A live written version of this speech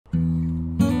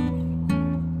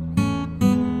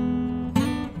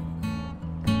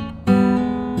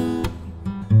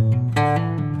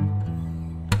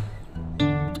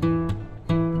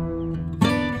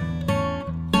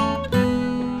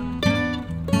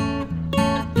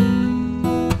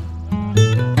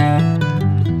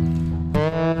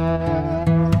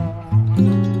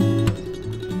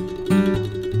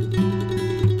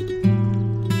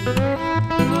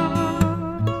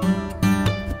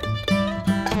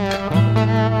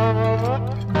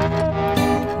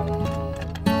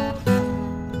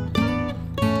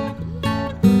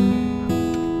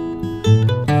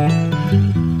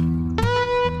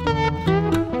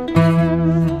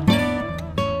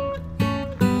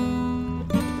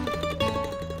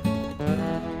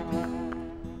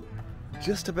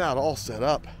just about all set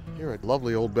up here at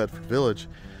lovely old Bedford Village.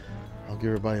 I'll give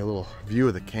everybody a little view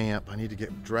of the camp. I need to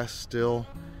get dressed still.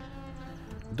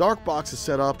 Dark box is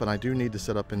set up, and I do need to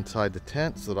set up inside the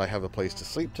tent so that I have a place to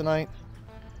sleep tonight.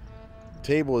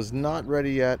 Table is not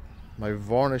ready yet. My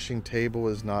varnishing table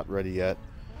is not ready yet,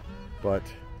 but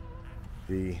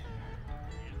the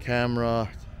camera,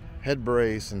 head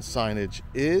brace, and signage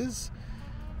is.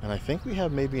 And I think we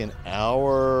have maybe an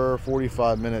hour,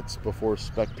 45 minutes before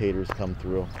spectators come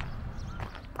through.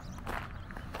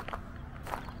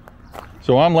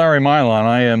 So I'm Larry Milon.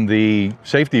 I am the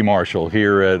safety marshal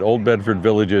here at Old Bedford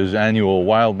Village's annual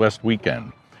Wild West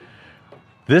Weekend.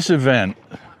 This event,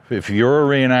 if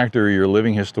you're a reenactor, you're a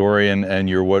living historian, and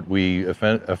you're what we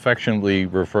affectionately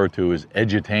refer to as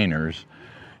edutainers,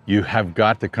 you have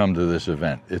got to come to this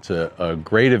event. It's a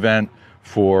great event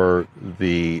for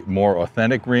the more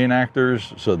authentic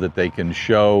reenactors so that they can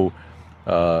show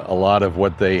a lot of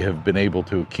what they have been able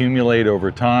to accumulate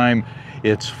over time.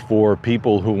 It's for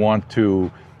people who want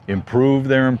to improve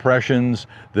their impressions.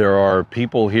 There are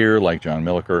people here like John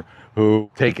Milleker who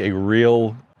take a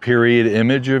real period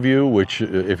image of you, which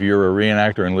if you're a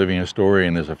reenactor and living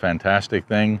historian is a fantastic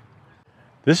thing.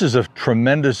 This is a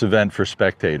tremendous event for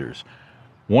spectators.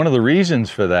 One of the reasons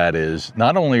for that is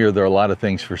not only are there a lot of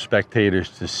things for spectators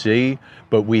to see,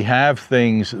 but we have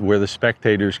things where the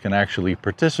spectators can actually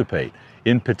participate.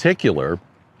 In particular,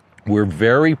 we're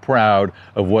very proud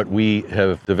of what we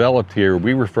have developed here.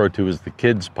 We refer to as the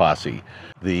Kids Posse.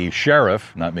 The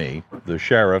sheriff, not me, the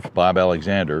sheriff, Bob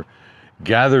Alexander,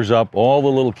 gathers up all the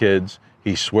little kids.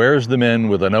 He swears them in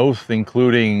with an oath,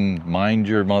 including mind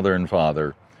your mother and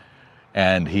father,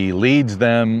 and he leads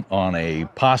them on a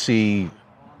posse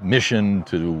mission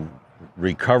to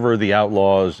recover the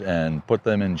outlaws and put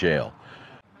them in jail.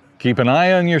 Keep an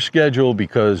eye on your schedule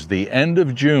because the end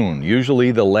of June,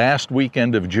 usually the last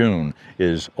weekend of June,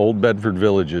 is Old Bedford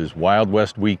Village's Wild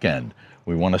West Weekend.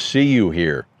 We want to see you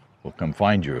here. We'll come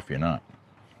find you if you're not.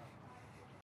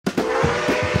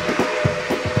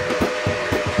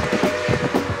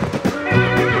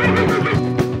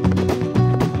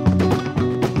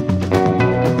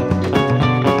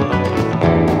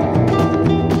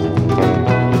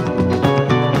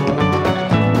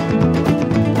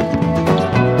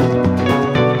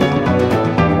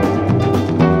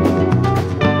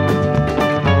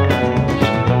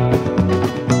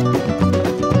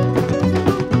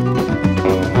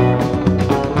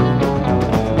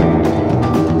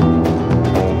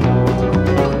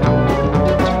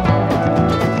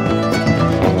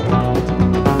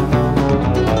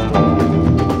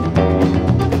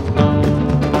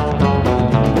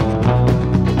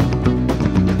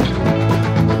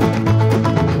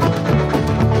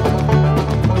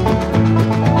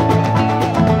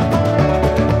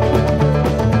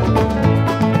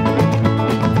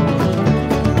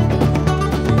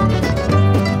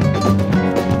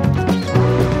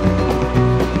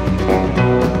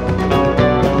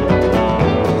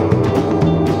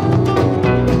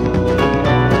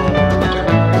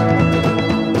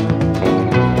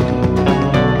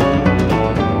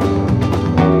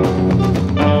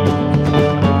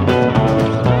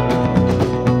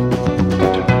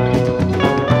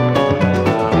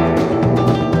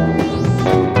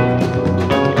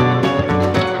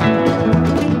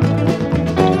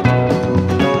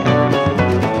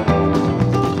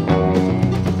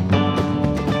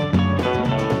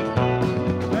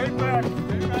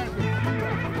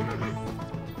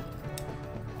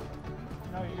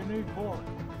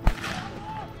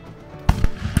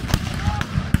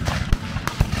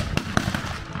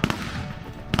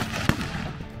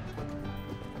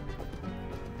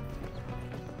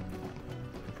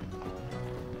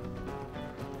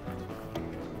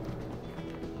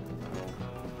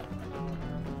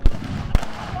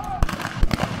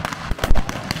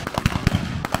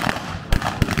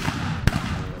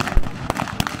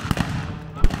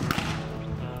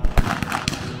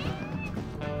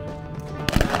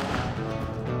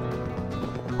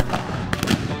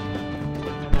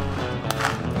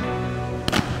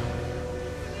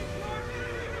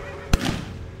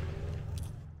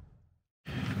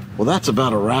 Well, that's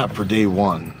about a wrap for day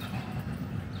one.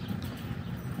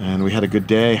 And we had a good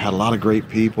day, had a lot of great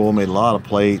people, made a lot of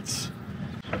plates.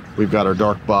 We've got our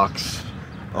dark box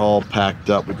all packed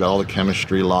up. We've got all the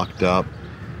chemistry locked up.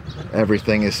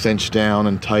 Everything is cinched down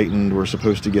and tightened. We're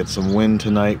supposed to get some wind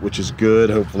tonight, which is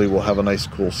good. Hopefully we'll have a nice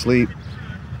cool sleep.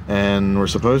 And we're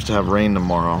supposed to have rain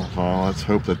tomorrow. Well, let's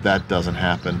hope that that doesn't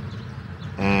happen.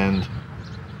 And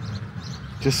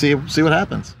just see what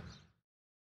happens.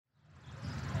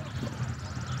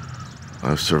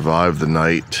 I've survived the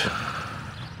night.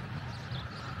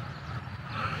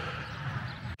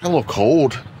 Got a little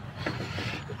cold.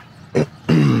 Got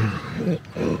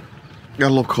a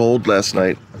little cold last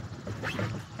night.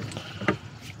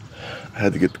 I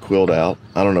had to get the quilt out.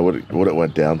 I don't know what it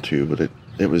went down to, but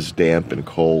it was damp and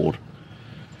cold.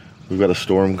 We've got a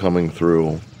storm coming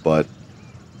through, but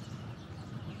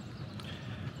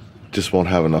just won't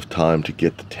have enough time to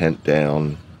get the tent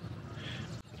down.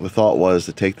 The thought was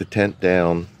to take the tent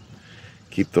down,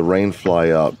 keep the rain fly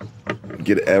up,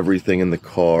 get everything in the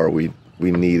car we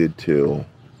needed to.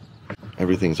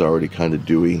 Everything's already kind of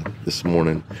dewy this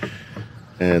morning,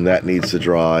 and that needs to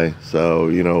dry. So,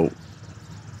 you know,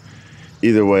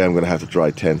 either way, I'm going to have to dry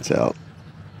tents out.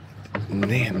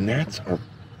 Man, gnats are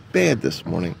bad this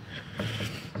morning.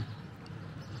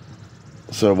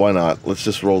 So why not? Let's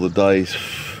just roll the dice.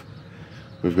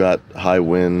 We've got high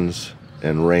winds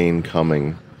and rain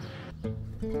coming.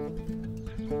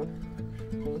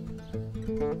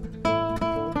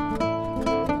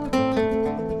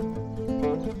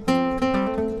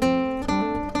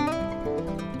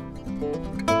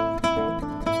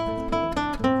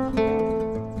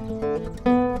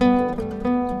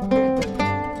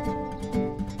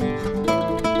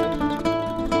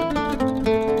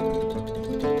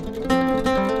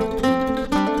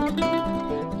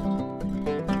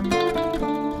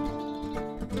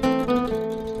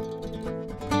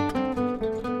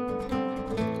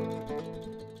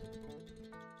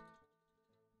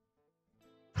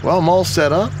 Well, I'm all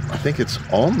set up. I think it's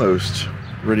almost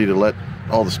ready to let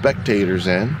all the spectators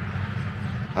in.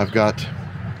 I've got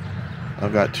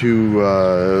two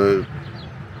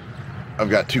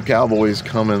Cowboys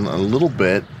coming a little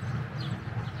bit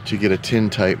to get a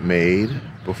tintype made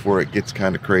before it gets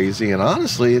kind of crazy. And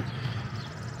honestly,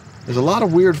 there's a lot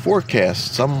of weird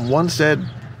forecasts. One said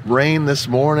rain this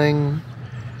morning,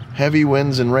 heavy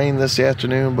winds and rain this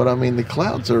afternoon, but I mean the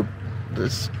clouds are,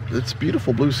 it's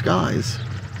beautiful blue skies.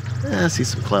 I see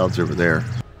some clouds over there.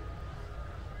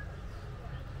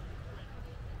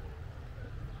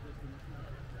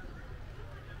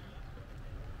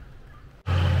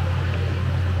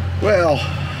 Well,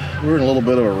 we're in a little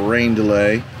bit of a rain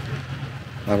delay.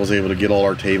 I was able to get all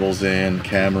our tables in,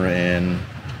 camera in,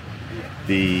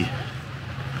 the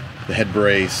head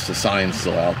brace, the sign's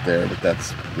still out there, but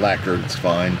that's lacquered, it's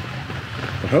fine.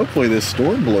 But hopefully this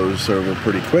storm blows over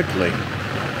pretty quickly.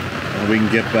 We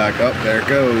can get back up. There it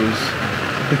goes.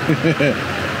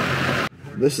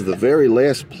 This is the very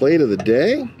last plate of the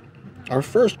day. Our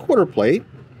first quarter plate.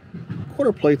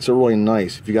 Quarter plates are really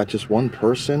nice if you got just one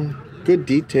person. Good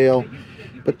detail.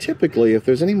 But typically, if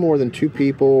there's any more than two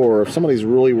people, or if somebody's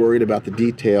really worried about the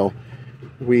detail,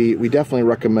 we definitely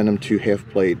recommend them to half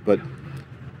plate. But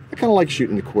I kind of like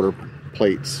shooting the quarter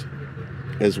plates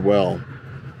as well.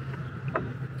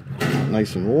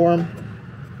 Nice and warm.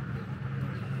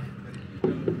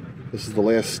 This is the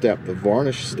last step, the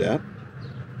varnish step.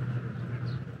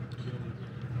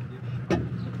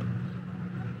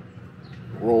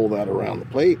 Roll that around the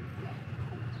plate.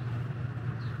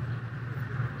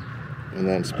 And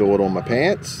then spill it on my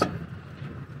pants.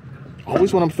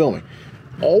 Always when I'm filming.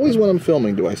 Always when I'm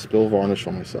filming do I spill varnish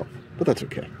on myself. But that's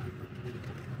okay.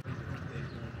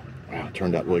 Wow, it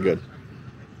turned out really good.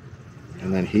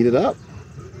 And then heat it up.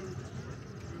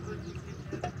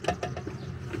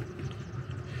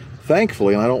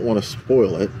 Thankfully, and I don't want to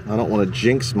spoil it, I don't want to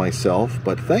jinx myself,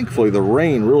 but thankfully the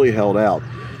rain really held out.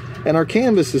 And our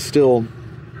canvas is still,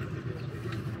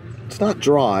 it's not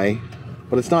dry,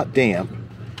 but it's not damp.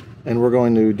 And we're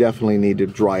going to definitely need to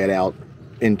dry it out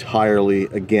entirely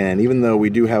again, even though we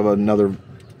do have another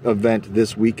event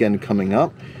this weekend coming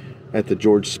up at the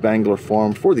George Spangler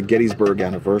Farm for the Gettysburg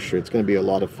anniversary. It's going to be a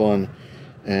lot of fun,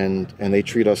 and they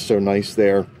treat us so nice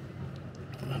there.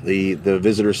 The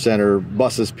visitor center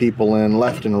buses people in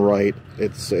left and right.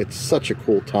 It's such a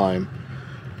cool time.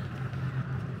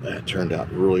 That turned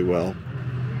out really well.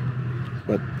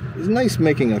 But it's nice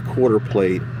making a quarter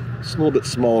plate. It's a little bit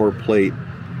smaller plate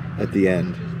at the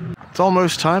end. It's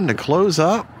almost time to close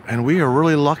up, and we are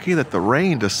really lucky that the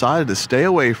rain decided to stay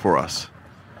away for us.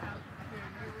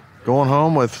 Going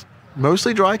home with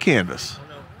mostly dry canvas.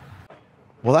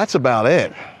 Well, that's about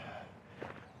it.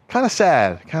 Kind of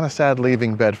sad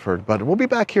leaving Bedford, but we'll be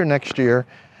back here next year,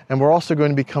 and we're also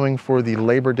going to be coming for the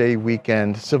Labor Day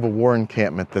weekend Civil War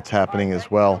encampment that's happening as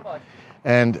well.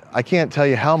 And I can't tell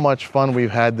you how much fun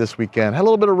we've had this weekend. Had a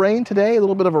little bit of rain today, a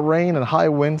little bit of a rain and high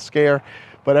wind scare,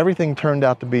 but everything turned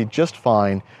out to be just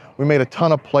fine. We made a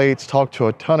ton of plates, talked to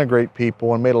a ton of great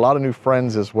people, and made a lot of new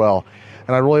friends as well.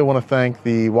 And I really want to thank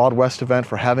the Wild West event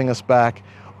for having us back,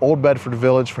 Old Bedford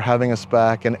Village for having us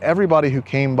back, and everybody who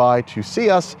came by to see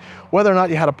us, whether or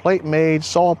not you had a plate made,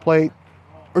 saw a plate,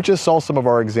 or just saw some of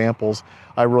our examples,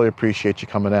 I really appreciate you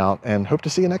coming out and hope to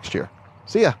see you next year.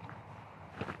 See ya.